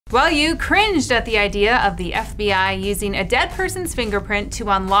While you cringed at the idea of the FBI using a dead person's fingerprint to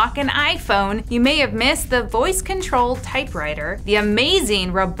unlock an iPhone, you may have missed the voice-controlled typewriter, the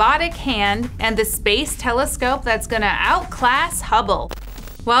amazing robotic hand, and the space telescope that's gonna outclass Hubble.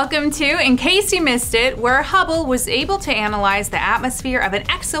 Welcome to In Case You Missed It, where Hubble was able to analyze the atmosphere of an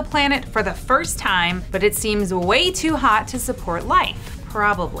exoplanet for the first time, but it seems way too hot to support life.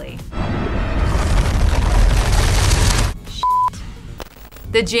 Probably.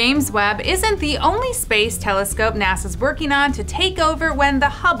 The James Webb isn't the only space telescope NASA's working on to take over when the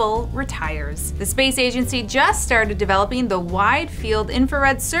Hubble retires. The space agency just started developing the Wide Field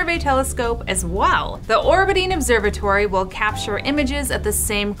Infrared Survey Telescope as well. The orbiting observatory will capture images at the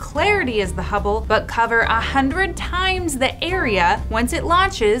same clarity as the Hubble, but cover 100 times the area once it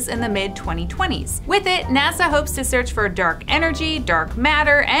launches in the mid-2020s. With it, NASA hopes to search for dark energy, dark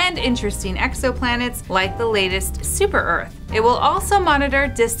matter, and interesting exoplanets like the latest super-Earth. It will also monitor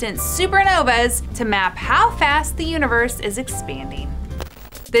distant supernovas to map how fast the universe is expanding.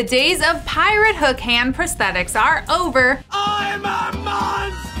 The days of pirate hook hand prosthetics are over. I'm a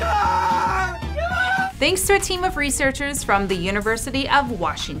monster! Thanks to a team of researchers from the University of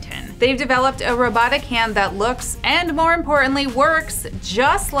Washington. They've developed a robotic hand that looks, and more importantly, works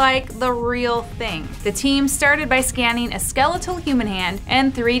just like the real thing. The team started by scanning a skeletal human hand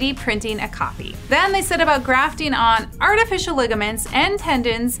and 3D printing a copy. Then they set about grafting on artificial ligaments and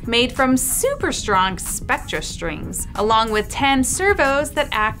tendons made from super strong spectra strings, along with 10 servos that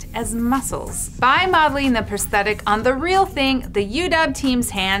act as muscles. By modeling the prosthetic on the real thing, the UW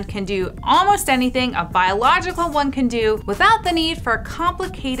team's hand can do almost anything a biological one can do without the need for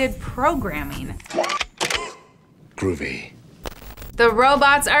complicated programming. Groovy. The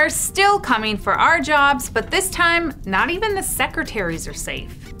robots are still coming for our jobs, but this time, not even the secretaries are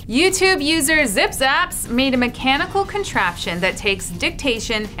safe. YouTube user ZipZaps made a mechanical contraption that takes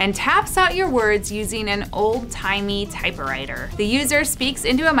dictation and taps out your words using an old-timey typewriter. The user speaks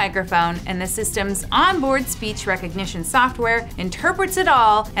into a microphone, and the system's onboard speech recognition software interprets it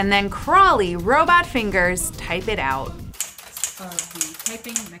all, and then crawly robot fingers type it out. Of the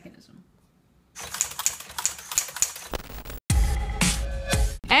typing mechanism.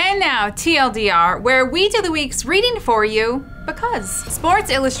 And now, TLDR, where we do the week's reading for you because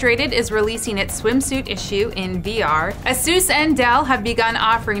Sports Illustrated is releasing its swimsuit issue in VR. Asus and Dell have begun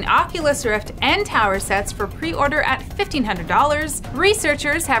offering Oculus Rift and Tower sets for pre-order at $1,500.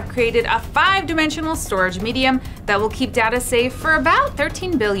 Researchers have created a 5-dimensional storage medium that will keep data safe for about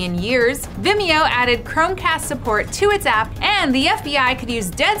 13 billion years. Vimeo added Chromecast support to its app, and the FBI could use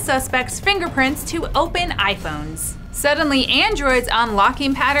dead suspects' fingerprints to open iPhones. Suddenly, Android's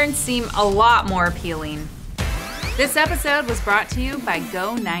unlocking patterns seem a lot more appealing. This episode was brought to you by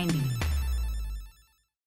Go90.